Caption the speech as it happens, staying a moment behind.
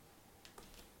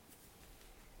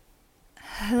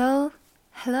Hello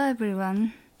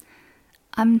everyone.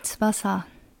 I'm Tsubasa.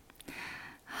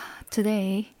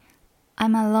 Today,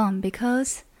 I'm alone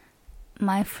because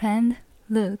my friend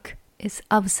Luke is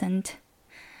absent.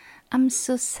 I'm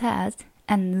so sad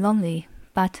and lonely,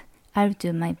 but I'll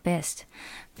do my best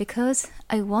because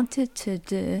I wanted to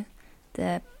do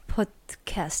the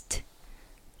podcast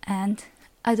and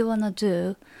I don't want to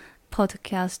do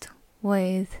podcast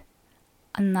with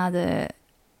another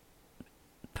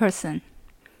person.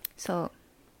 So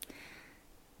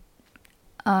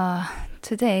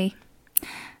today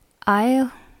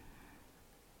I'll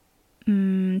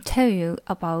tell you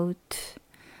about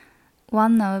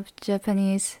one of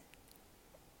Japanese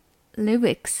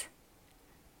lyrics,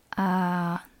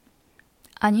 animated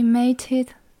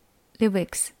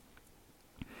lyrics.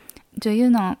 Do you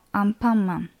know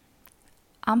Anpanman?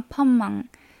 Anpanman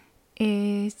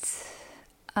is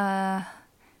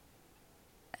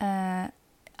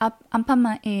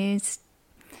Anpanman is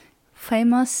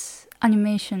famous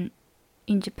animation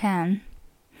in Japan.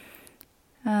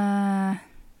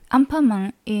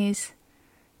 Anpanman is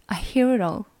a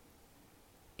hero,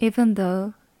 even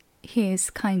though he is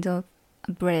kind of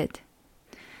a bread.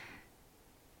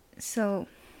 So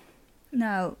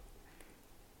now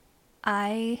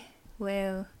I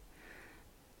will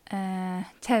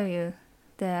tell you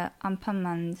the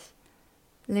Anpanman's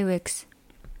lyrics.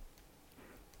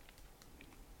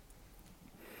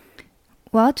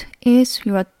 What is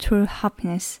your true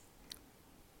happiness?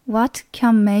 What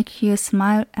can make you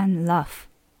smile and laugh?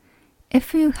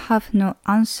 If you have no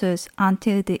answers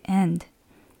until the end,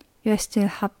 you're still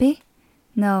happy?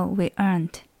 No, we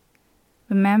aren't.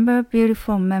 Remember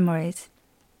beautiful memories.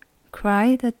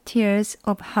 Cry the tears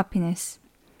of happiness.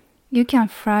 You can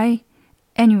fly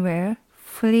anywhere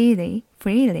freely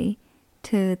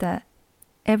to the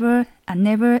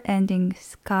never-ending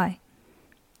sky.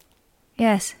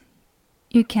 Yes,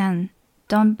 you can.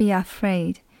 Don't be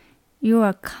afraid. You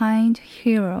are a kind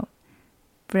hero.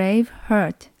 Brave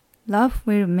heart. Love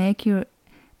will make you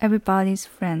everybody's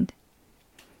friend.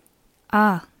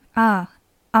 Anpanman.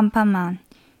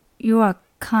 You are a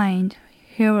kind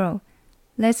hero.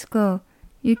 Let's go.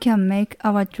 You can make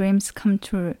our dreams come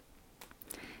true.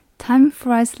 Time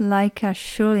flies like a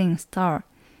shooting star.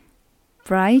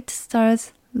 Bright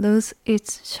stars lose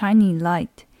its shiny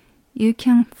light. You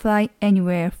can fly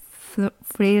anywhere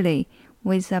freely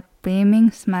with a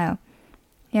beaming smile.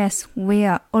 Yes, we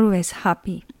are always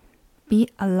happy. Be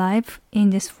alive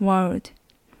in this world.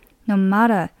 No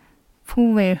matter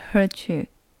who will hurt you,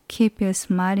 keep your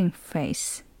smiling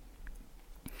face.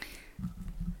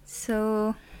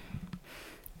 So,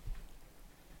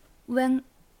 when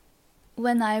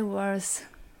I was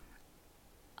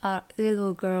a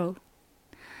little girl,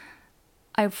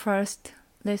 I first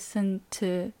listened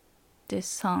to this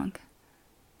song.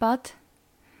 But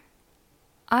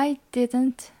I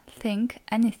didn't think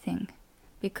anything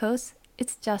because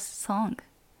it's just a song.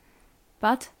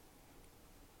 But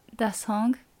the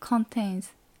song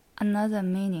contains another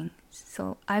meaning,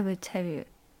 so I will tell you.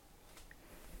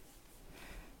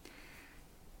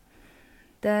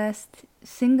 The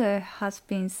singer has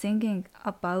been singing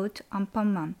about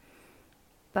Anpanman,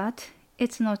 but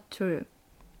it's not true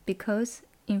because,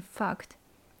 in fact,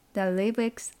 the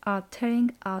lyrics are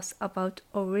telling us about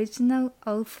original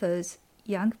author's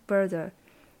young brother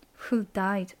who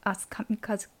died as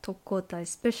Kamikaze Tokkotai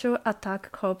Special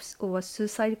Attack Corps or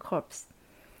Suicide Corps.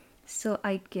 So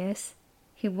I guess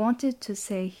he wanted to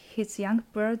say his young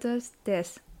brother's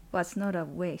death was not a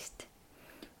waste.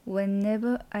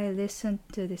 Whenever I listen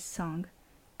to this song,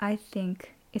 I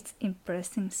think it's an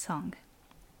impressive song.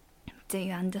 Do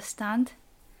you understand?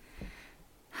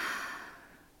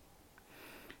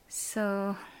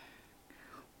 So,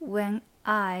 when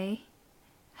I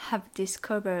have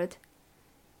discovered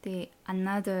the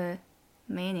another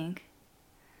meaning,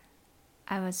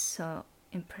 I was so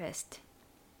impressed.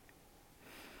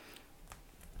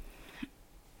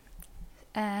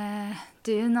 Do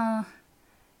you know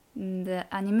the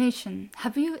animation?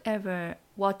 Have you ever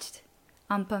watched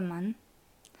Anpanman?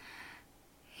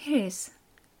 He is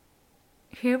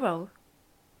hero,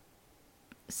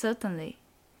 certainly.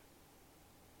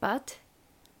 But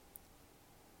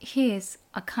he is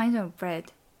a kind of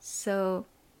bread, so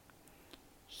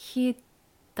he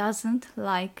doesn't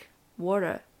like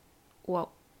water or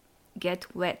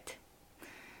get wet.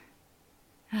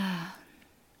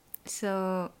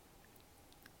 So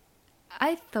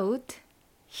I thought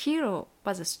hero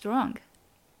was strong,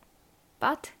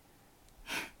 but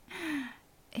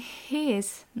he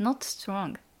is not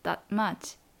strong that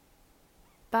much.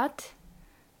 But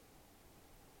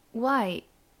why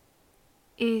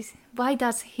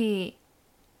does he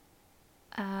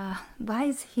why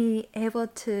is he able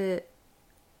to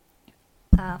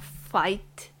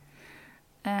fight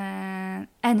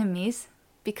enemies?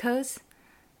 Because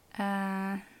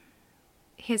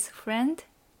his friend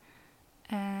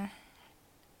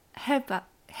help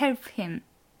him,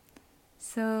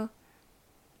 so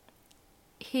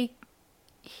he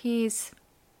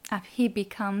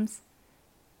becomes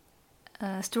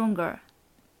stronger.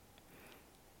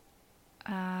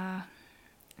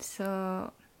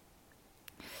 So,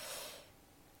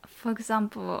 for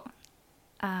example,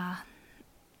 I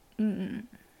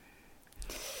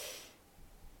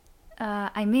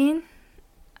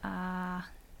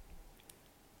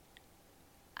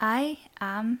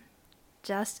am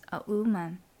just a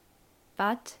woman,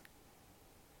 but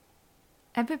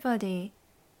everybody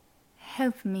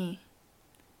help me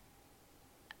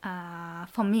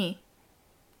for me.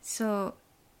 So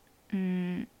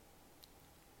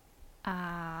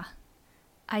I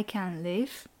can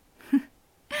live.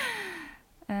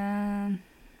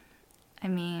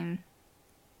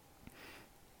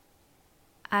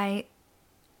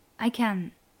 I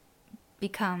can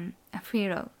become a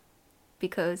hero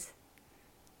because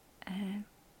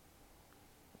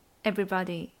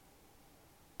everybody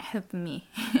help me.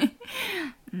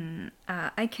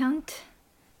 I can't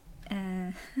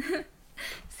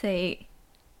say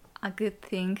a good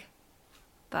thing,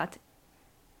 but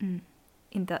in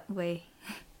that way.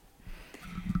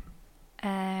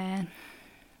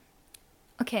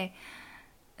 Okay,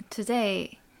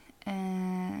 today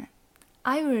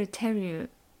I will tell you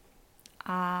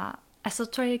a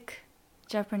esoteric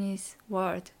Japanese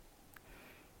word.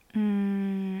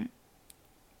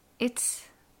 It's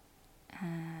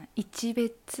一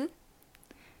別.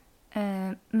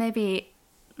 Maybe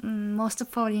most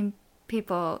foreign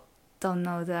people don't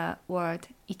know the word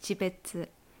一別.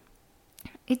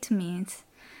 It means,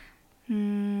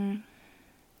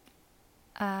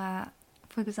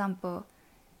 for example,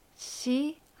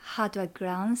 she had a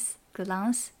glance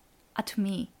at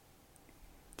me.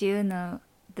 Do you know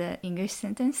the English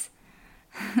sentence?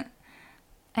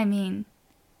 A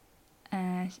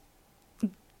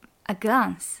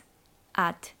glance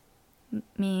at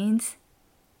means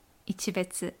一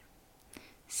別.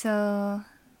 So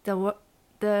the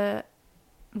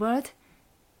word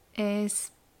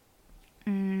is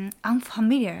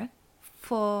unfamiliar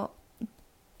for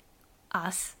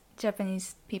us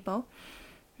Japanese people.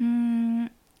 I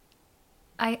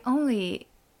only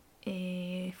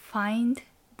find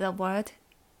the word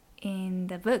in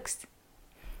the books,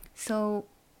 so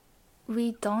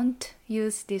we don't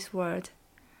use this word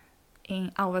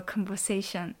in our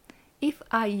conversation. If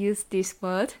I use this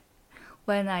word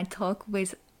when I talk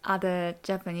with other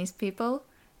Japanese people,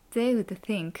 they would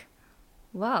think,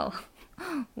 wow,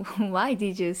 why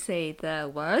did you say the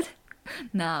word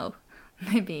now?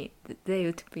 Maybe they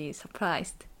would be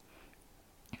surprised.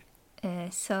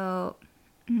 So,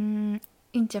 in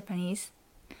Japanese,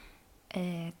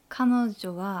 彼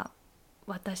女は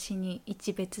私に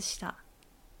一別した。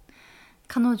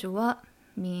彼女は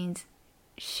means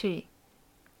she.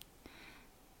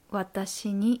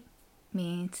 私に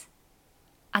means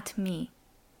at me.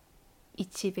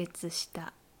 一別し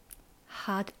た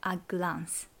had a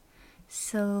glance.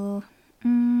 So,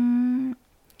 in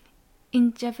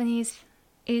Japanese,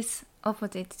 it's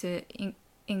opposite to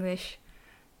English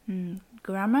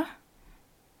grammar.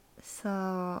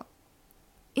 So,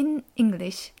 in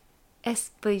English,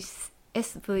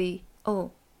 SVO,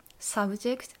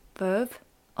 subject, verb,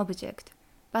 object.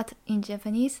 But in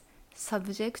Japanese,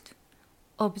 subject,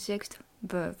 object,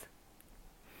 verb.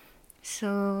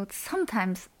 So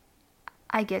sometimes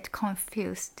I get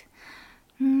confused.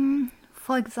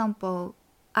 For example,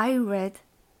 I read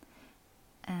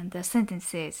the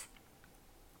sentences.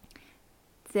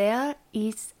 There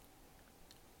is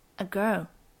a girl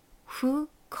who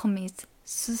commits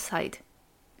suicide.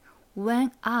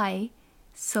 When I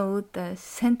saw the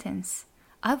sentence,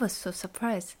 I was so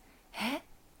surprised.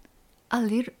 A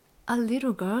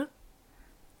little girl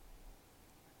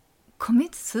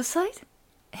commits suicide?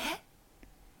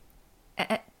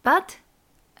 But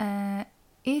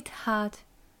it had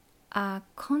a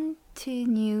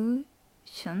continuation.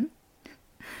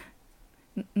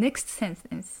 Next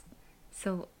sentence.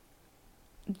 So,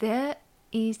 there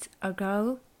is a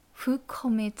girl who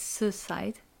commits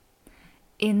suicide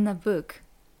in a book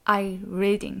I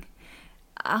reading.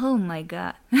 Oh my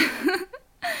god.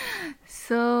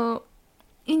 So,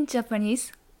 in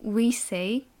Japanese, we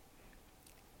say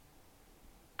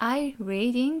I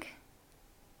reading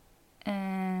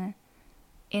in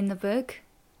the book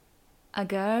a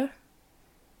girl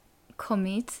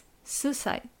commits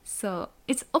suicide. So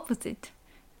it's opposite.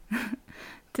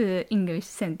 to English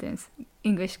sentence,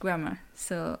 English grammar.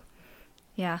 So,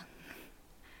 yeah,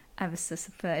 I was so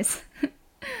surprised.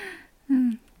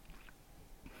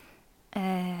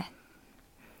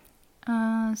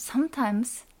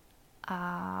 Sometimes,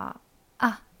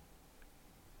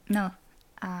 no,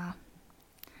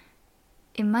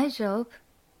 in my job,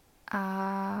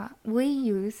 we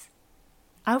use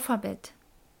alphabet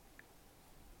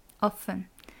often,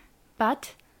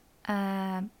 but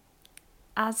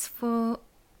as for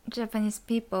Japanese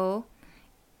people,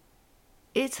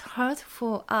 it's hard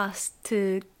for us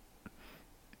to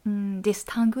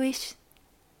distinguish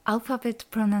alphabet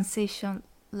pronunciation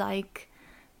like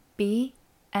B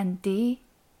and D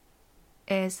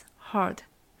is hard.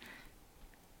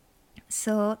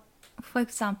 So, for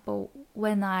example,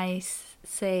 when I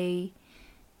say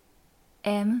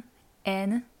M,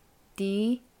 N,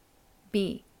 D,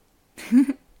 B,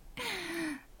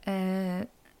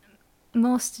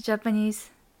 most Japanese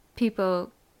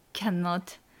people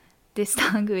cannot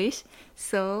distinguish.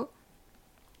 So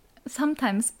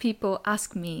sometimes people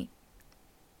ask me,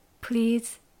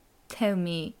 please tell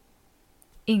me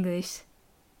English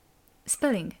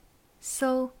spelling.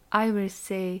 So I will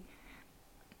say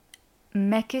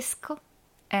Mexico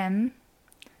and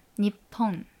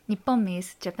Nippon. Nippon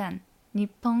means Japan.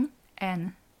 Nippon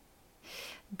and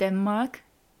Denmark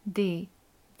D,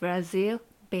 Brazil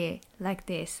B, like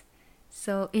this.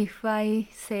 So if I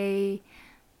say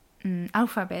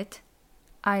alphabet,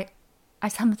 I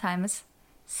sometimes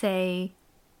say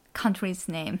country's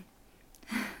name.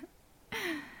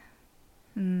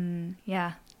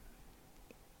 Yeah,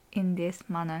 in this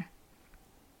manner.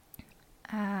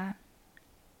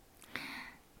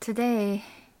 Today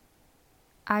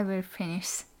I will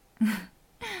finish.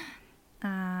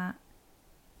 I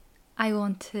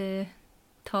want to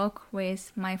talk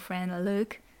with my friend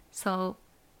Luke, so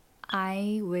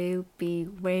I will be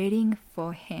waiting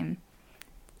for him.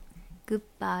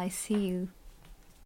 Goodbye, see you.